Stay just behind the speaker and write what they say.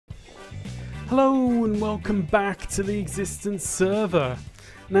Hello and welcome back to the Existence server.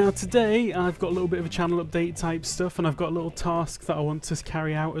 Now today I've got a little bit of a channel update type stuff, and I've got a little task that I want to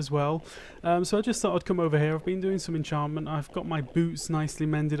carry out as well. So I just thought I'd come over here. I've been doing some enchantment. I've got my boots nicely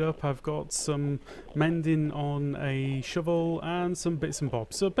mended up. I've got some mending on a shovel and some bits and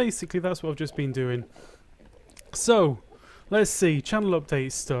bobs. So basically that's what I've just been doing. So let's see, channel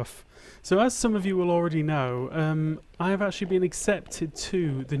update stuff. So as some of you will already know, I have actually been accepted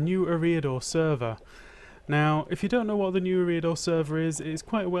to the new Ouroboros server. Now, if you don't know what the new Ouroboros server is, it's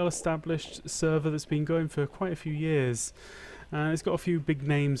quite a well-established server that's been going for quite a few years. It's got a few big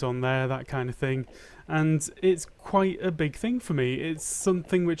names on there, that kind of thing. And it's quite a big thing for me. It's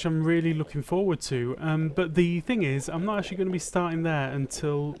something which I'm really looking forward to. But the thing is, I'm not actually going to be starting there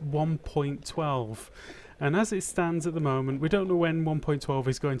until 1.12. And as it stands at the moment, we don't know when 1.12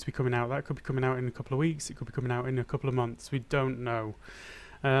 is going to be coming out. That could be coming out in a couple of weeks, it could be coming out in a couple of months, we don't know.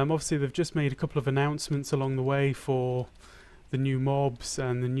 Obviously they've just made a couple of announcements along the way for the new mobs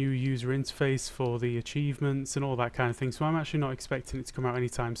and the new user interface for the achievements and all that kind of thing, so I'm actually not expecting it to come out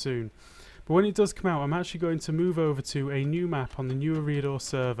anytime soon. But when it does come out, I'm actually going to move over to a new map on the new Ouroboros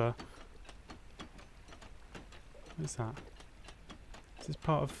server. What's that? This is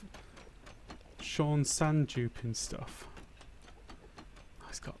part of Sean's sand duping stuff. Oh,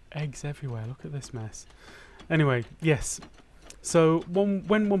 it's got eggs everywhere, look at this mess. Anyway, yes. So when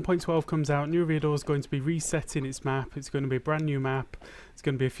 1.12 comes out, New Ouroboros is going to be resetting its map. It's going to be a brand new map. It's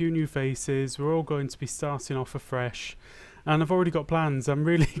going to be a few new faces. We're all going to be starting off afresh. And I've already got plans. I'm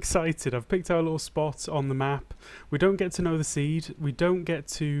really excited. I've picked out a little spot on the map. We don't get to know the seed. We don't get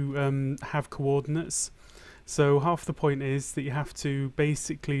to have coordinates. So half the point is that you have to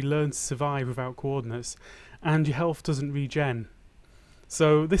basically learn to survive without coordinates, and your health doesn't regen.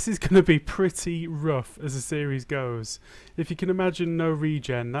 So this is going to be pretty rough as the series goes. If you can imagine no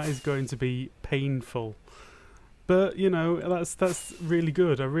regen, that is going to be painful. But you know, that's really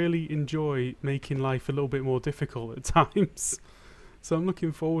good. I really enjoy making life a little bit more difficult at times. So I'm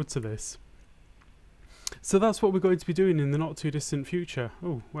looking forward to this. So that's what we're going to be doing in the not too distant future.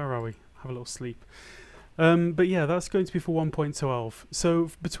 Oh, where are we? Have a little sleep. But yeah, that's going to be for 1.12.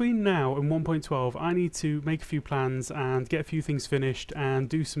 So between now and 1.12, I need to make a few plans and get a few things finished and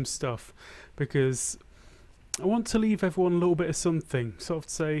do some stuff, because I want to leave everyone a little bit of something, sort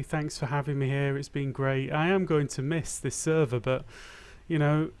of say thanks for having me here, it's been great. I am going to miss this server, but you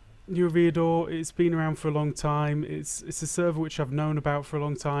know, New Ouroboros, it's been around for a long time. It's a server which I've known about for a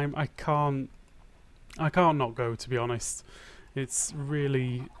long time. I can't not go, to be honest. It's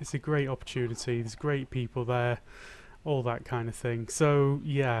a great opportunity. There's great people there, all that kind of thing. So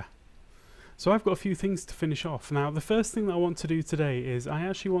yeah, so I've got a few things to finish off. Now the first thing that I want to do today is I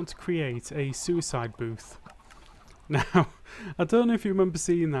actually want to create a suicide booth. Now I don't know if you remember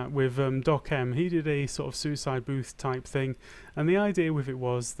seeing that with Doc M. He did a sort of suicide booth type thing, and the idea with it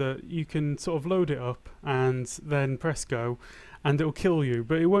was that you can sort of load it up and then press go, and it'll kill you,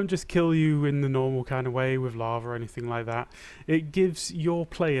 but it won't just kill you in the normal kind of way with lava or anything like that. It gives your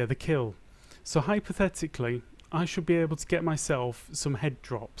player the kill. So hypothetically, I should be able to get myself some head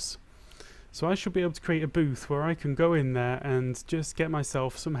drops. So I should be able to create a booth where I can go in there and just get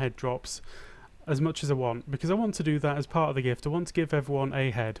myself some head drops as much as I want, because I want to do that as part of the gift. I want to give everyone a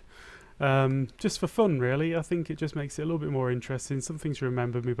head. Just for fun, really. I think it just makes it a little bit more interesting, something to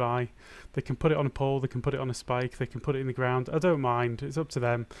remember me by. They can put it on a pole, they can put it on a spike, they can put it in the ground. I don't mind, it's up to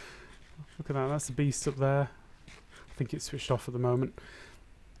them. Look at that, that's the beast up there. I think it's switched off at the moment.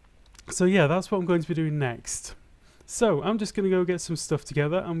 So yeah, that's what I'm going to be doing next. So I'm just going to go get some stuff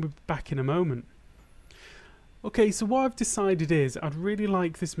together and we'll be back in a moment. Okay, so what I've decided is I'd really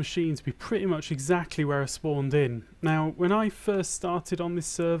like this machine to be pretty much exactly where I spawned in. Now, when I first started on this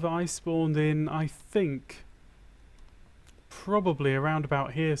server, I spawned in, I think, probably around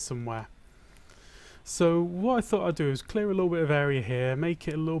about here somewhere. So what I thought I'd do is clear a little bit of area here, make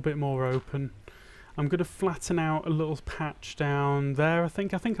it a little bit more open. I'm going to flatten out a little patch down there. I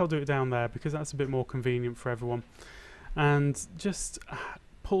think I'll do it down there because that's a bit more convenient for everyone. And just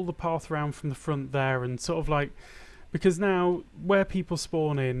pull the path around from the front there, and sort of like, because now where people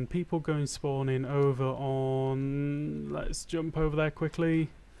spawn in, people go and spawn in over on, let's jump over there quickly,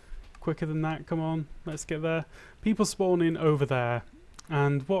 quicker than that, come on, let's get there. People spawn in over there,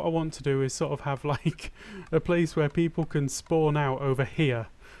 and what I want to do is sort of have like a place where people can spawn out over here,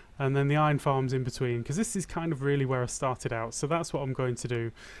 and then the iron farms in between, because this is kind of really where I started out. So that's what I'm going to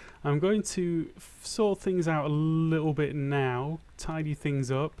do. I'm going to sort things out a little bit now, tidy things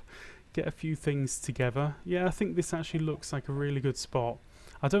up, get a few things together. Yeah, I think this actually looks like a really good spot.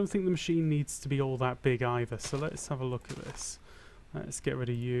 I don't think the machine needs to be all that big either, so let's have a look at this. Let's get rid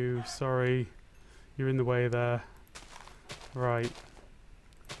of you, sorry. You're in the way there. Right.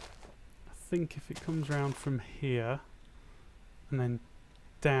 I think if it comes round from here and then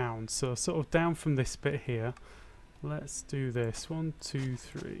down, so sort of down from this bit here, let's do this. 1, 2,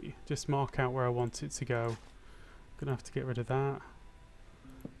 3. Just mark out where I want it to go. Gonna have to get rid of that.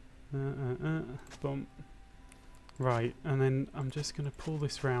 Boom. Right, and then I'm just gonna pull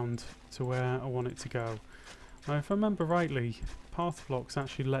this round to where I want it to go. Now, if I remember rightly, path blocks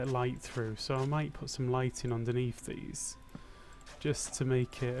actually let light through, so I might put some lighting underneath these just to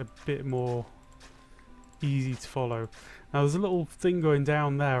make it a bit more easy to follow. Now there's a little thing going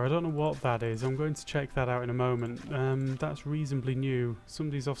down there. I don't know what that is. I'm going to check that out in a moment. That's reasonably new.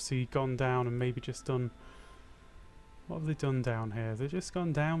 Somebody's obviously gone down and maybe just done... What have they done down here? They've just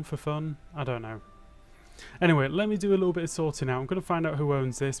gone down for fun? I don't know. Anyway, let me do a little bit of sorting out. I'm going to find out who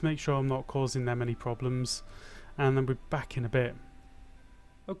owns this, make sure I'm not causing them any problems, and then we're back in a bit.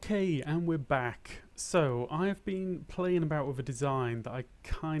 Okay, and we're back. So, I've been playing about with a design that I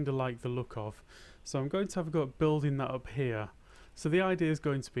kind of like the look of. So I'm going to have a go at building that up here. So the idea is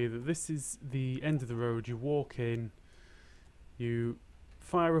going to be that this is the end of the road. You walk in, you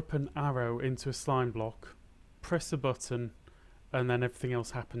fire up an arrow into a slime block, press a button, and then everything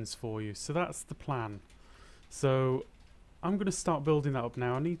else happens for you. So that's the plan. So I'm going to start building that up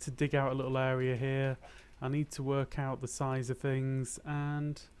now. I need to dig out a little area here. I need to work out the size of things,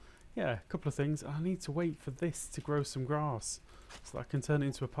 and yeah, a couple of things. I need to wait for this to grow some grass so that I can turn it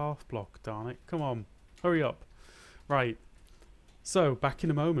into a path block. Darn it. Come on. Hurry up. Right. So, back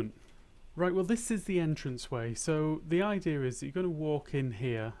in a moment. Right, well this is the entranceway. So the idea is that you're going to walk in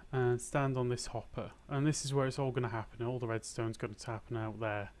here and stand on this hopper. And this is where it's all going to happen. All the redstone's going to happen out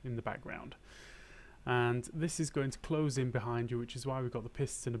there in the background. And this is going to close in behind you, which is why we've got the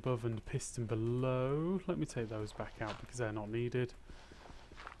piston above and the piston below. Let me take those back out because they're not needed.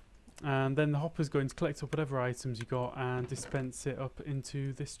 And then the hopper's going to collect up whatever items you got and dispense it up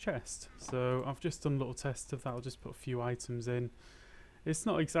into this chest. So I've just done a little test of that. I'll just put a few items in. It's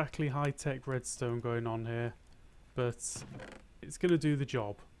not exactly high-tech redstone going on here, but it's going to do the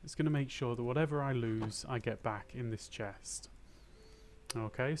job. It's going to make sure that whatever I lose, I get back in this chest.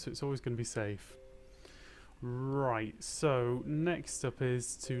 Okay, so it's always going to be safe. Right, so next up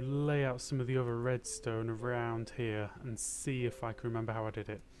is to lay out some of the other redstone around here and see if I can remember how I did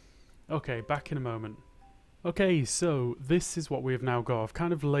it. Okay, back in a moment. Okay, so this is what we have now got. I've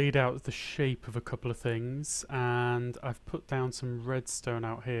kind of laid out the shape of a couple of things and I've put down some redstone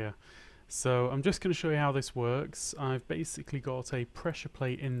out here. So I'm just going to show you how this works. I've basically got a pressure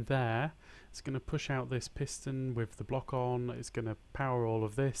plate in there. It's going to push out this piston with the block on. It's going to power all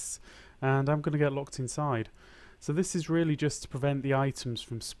of this and I'm going to get locked inside. So this is really just to prevent the items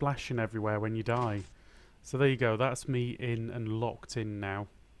from splashing everywhere when you die. So there you go, that's me in and locked in now.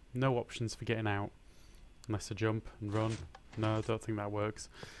 No options for getting out. Unless I jump and run. No, I don't think that works.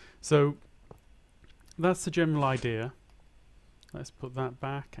 So that's the general idea. Let's put that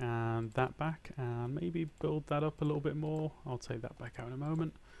back and maybe build that up a little bit more. I'll take that back out in a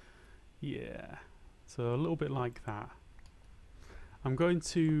moment. Yeah, so a little bit like that. I'm going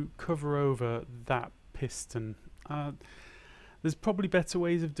to cover over that piston. There's probably better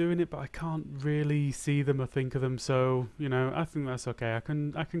ways of doing it, but I can't really see them or think of them, so you know, I think that's okay. I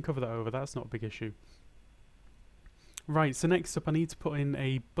can cover that over. That's not a big issue. Right, so next up I need to put in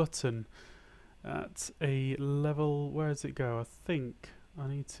a button at a level. Where does it go? I think I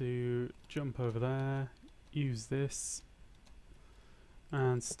need to jump over there, use this,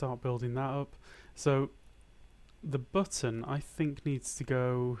 and start building that up. So the button I think needs to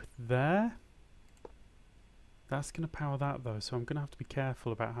go there. That's going to power that though, so I'm going to have to be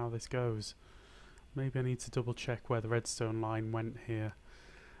careful about how this goes. Maybe I need to double check where the redstone line went here.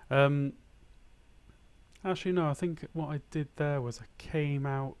 Actually no, I think what I did there was I came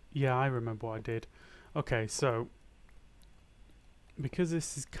out... Yeah, I remember what I did. Okay, so because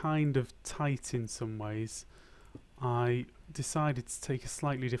this is kind of tight in some ways, I decided to take a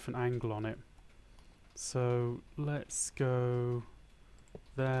slightly different angle on it. So let's go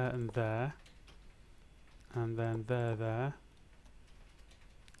there and there. And then there,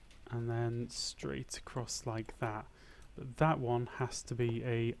 and then straight across like that. But that one has to be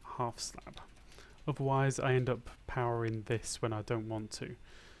a half slab. Otherwise I end up powering this when I don't want to.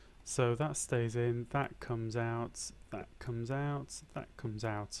 So that stays in, that comes out, that comes out, that comes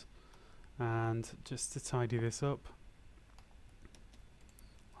out. And just to tidy this up,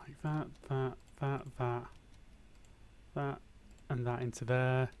 like that, and that into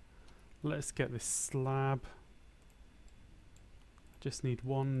there. Let's get this slab. I just need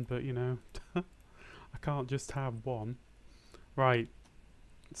one, but you know, I can't just have one. Right,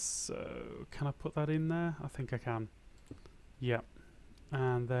 So can I put that in there? I think I can. Yep.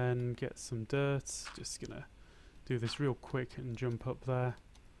 And then get some dirt. Just gonna do this real quick and jump up there.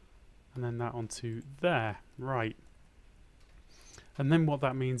 And then that onto there. Right. And then what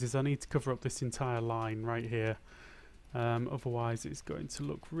that means is I need to cover up this entire line right here. Otherwise it's going to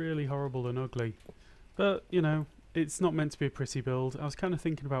look really horrible and ugly. But, you know, it's not meant to be a pretty build. I was kind of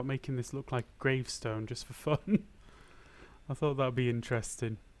thinking about making this look like a gravestone just for fun. I thought that would be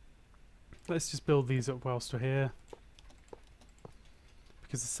interesting. Let's just build these up whilst we're here.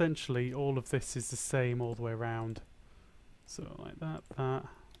 Because essentially all of this is the same all the way around. So like that, that,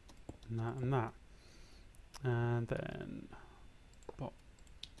 and that, and that. And then bop,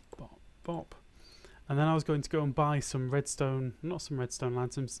 bop, bop. And then I was going to go and buy some redstone, not some redstone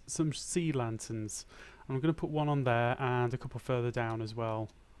lanterns, some sea lanterns. And I'm going to put one on there and a couple further down as well.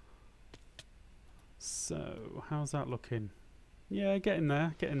 So, how's that looking? Yeah, getting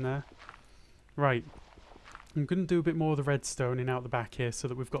there, getting there. Right. I'm going to do a bit more of the redstone in out the back here so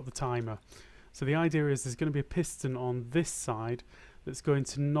that we've got the timer. So the idea is there's going to be a piston on this side that's going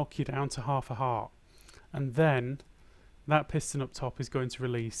to knock you down to half a heart. And then that piston up top is going to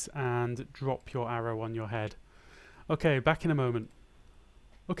release and drop your arrow on your head. Okay, back in a moment.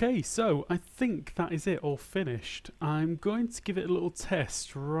 Okay, so I think that is it all finished. I'm going to give it a little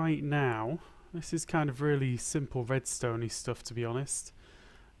test right now. This is kind of really simple redstone-y stuff, to be honest.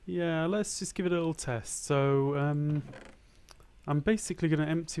 Yeah, let's just give it a little test. So, I'm basically going to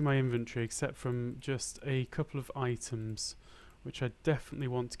empty my inventory except from just a couple of items, which I definitely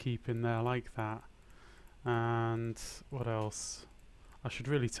want to keep in there like that. And what else? I should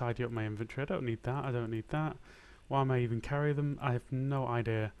really tidy up my inventory. I don't need that. I don't need that. Why am I even carrying them? I have no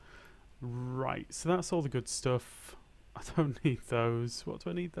idea. Right, so that's all the good stuff. I don't need those. What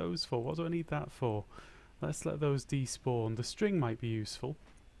do I need those for? What do I need that for? Let's let those despawn. The string might be useful.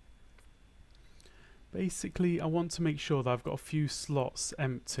 Basically, I want to make sure that I've got a few slots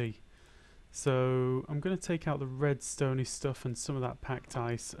empty. So I'm going to take out the redstone-y stuff and some of that packed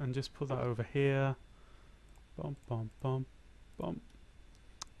ice and just put that over here. Bump, bump, bump, bump.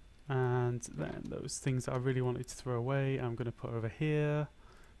 And then those things that I really wanted to throw away, I'm going to put over here.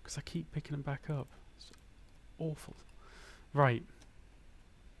 Because I keep picking them back up. It's awful. Right.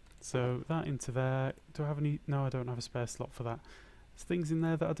 So that into there. Do I have any? No, I don't have a spare slot for that. There's things in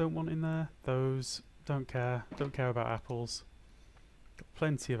there that I don't want in there. Those. Don't care. Don't care about apples. Got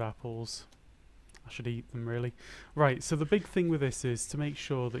plenty of apples. I should eat them, really. Right, so the big thing with this is to make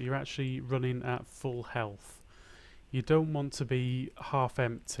sure that you're actually running at full health. You don't want to be half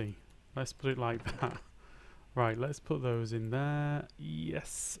empty. Let's put it like that. Right, let's put those in there.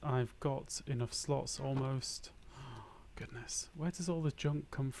 Yes, I've got enough slots almost. Oh, goodness. Where does all the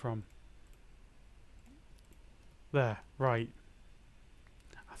junk come from? There, right.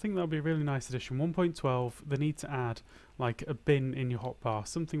 I think that would be a really nice addition. 1.12, they need to add like a bin in your hotbar.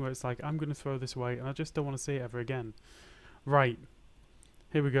 Something where it's like, I'm going to throw this away and I just don't want to see it ever again. Right.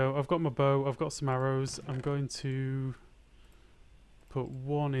 Here we go. I've got my bow. I've got some arrows. I'm going to put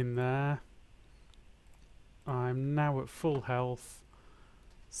one in there. I'm now at full health.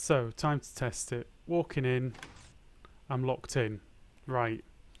 So, time to test it. Walking in. I'm locked in. Right.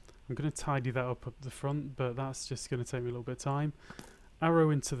 I'm going to tidy that up the front, but that's just going to take me a little bit of time.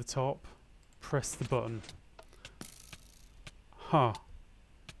 Arrow into the top, press the button. Huh.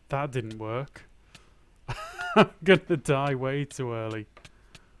 That didn't work. I'm gonna die way too early.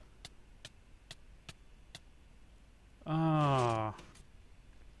 Ah.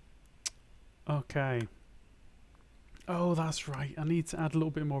 Okay. Oh, that's right. I need to add a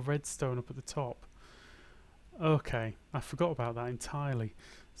little bit more redstone up at the top. Okay. I forgot about that entirely.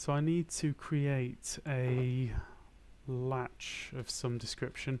 So I need to create a latch of some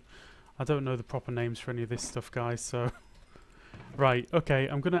description. I don't know the proper names for any of this stuff, guys, so right, okay,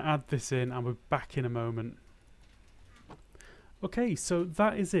 I'm gonna add this in and we're back in a moment. Okay, so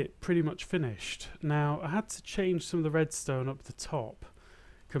that is it, pretty much finished. Now I had to change some of the redstone up the top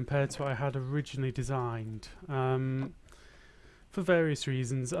compared to what I had originally designed, for various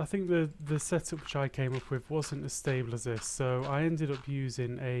reasons. I think the setup which I came up with wasn't as stable as this, so I ended up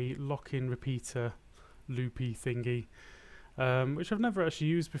using a lock-in repeater loopy thingy, which I've never actually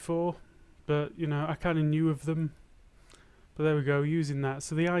used before, but you know, I kind of knew of them. But there we go, using that.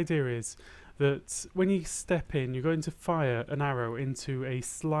 So the idea is that when you step in, you're going to fire an arrow into a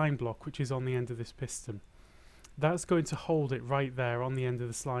slime block which is on the end of this piston. That's going to hold it right there on the end of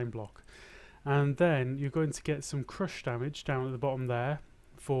the slime block, and then you're going to get some crush damage down at the bottom there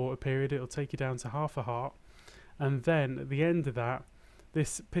for a period. It'll take you down to half a heart, and then at the end of that,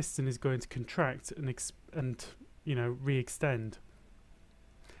 this piston is going to contract and you know, re-extend.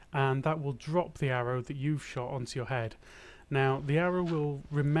 and that will drop the arrow that you've shot onto your head. Now the arrow will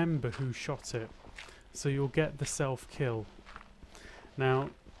remember who shot it, so you'll get the self-kill. Now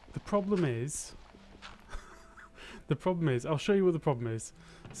the problem is I'll show you what the problem is.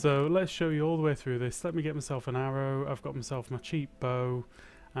 So let's show you all the way through this. Let me get myself an arrow. I've got myself my cheap bow,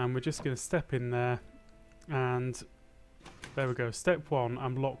 and we're just going to step in there, and there we go. Step 1,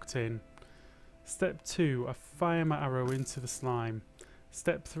 I'm locked in. Step 2, I fire my arrow into the slime.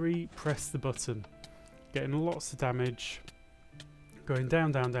 Step 3, press the button. Getting lots of damage. Going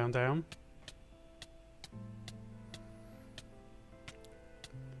down, down, down, down.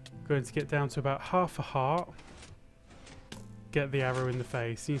 Going to get down to about half a heart. Get the arrow in the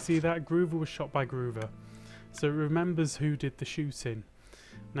face. You see that? Gruva was shot by Gruva. So it remembers who did the shooting.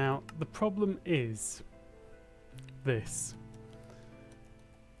 Now, the problem is this.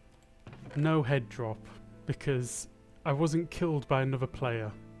 No head drop, because I wasn't killed by another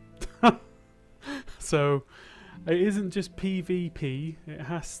player. So it isn't just PvP, it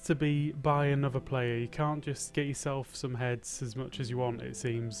has to be by another player. You can't just get yourself some heads as much as you want, it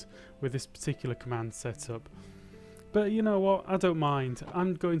seems, with this particular command setup. But you know what, I don't mind.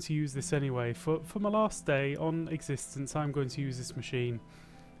 I'm going to use this anyway. For my last day on existence, I'm going to use this machine.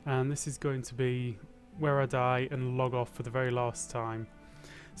 And this is going to be where I die and log off for the very last time.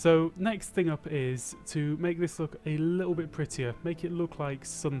 So next thing up is to make this look a little bit prettier. Make it look like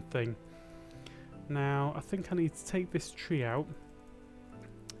something. Now, I think I need to take this tree out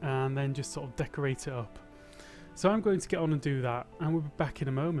and then just sort of decorate it up. So I'm going to get on and do that, and we'll be back in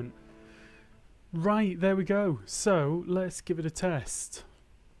a moment. Right, there we go. So let's give it a test.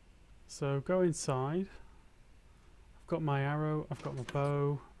 So go inside. I've got my arrow, I've got my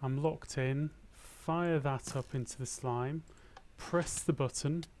bow, I'm locked in. Fire that up into the slime. Press the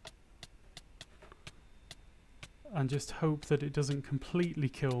button. And just hope that it doesn't completely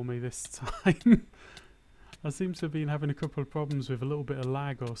kill me this time. I seem to have been having a couple of problems with a little bit of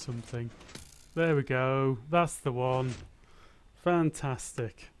lag or something. There we go. That's the one.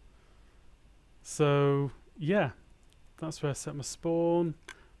 Fantastic. So, yeah. That's where I set my spawn.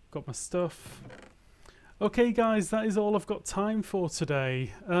 Got my stuff. Okay guys, that is all I've got time for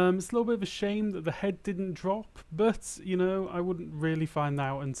today. It's a little bit of a shame that the head didn't drop, but, you know, I wouldn't really find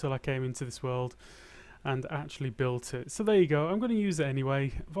out until I came into this world and actually built it. So there you go, I'm going to use it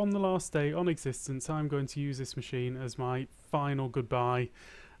anyway. On the last day on existence, I'm going to use this machine as my final goodbye,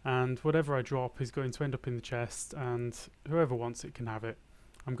 and whatever I drop is going to end up in the chest, and whoever wants it can have it.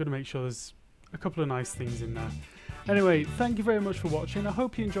 I'm going to make sure there's a couple of nice things in there. Anyway, thank you very much for watching. I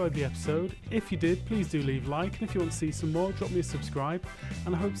hope you enjoyed the episode. If you did, please do leave a like, and if you want to see some more, drop me a subscribe,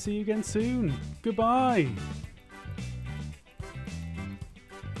 and I hope to see you again soon. Goodbye!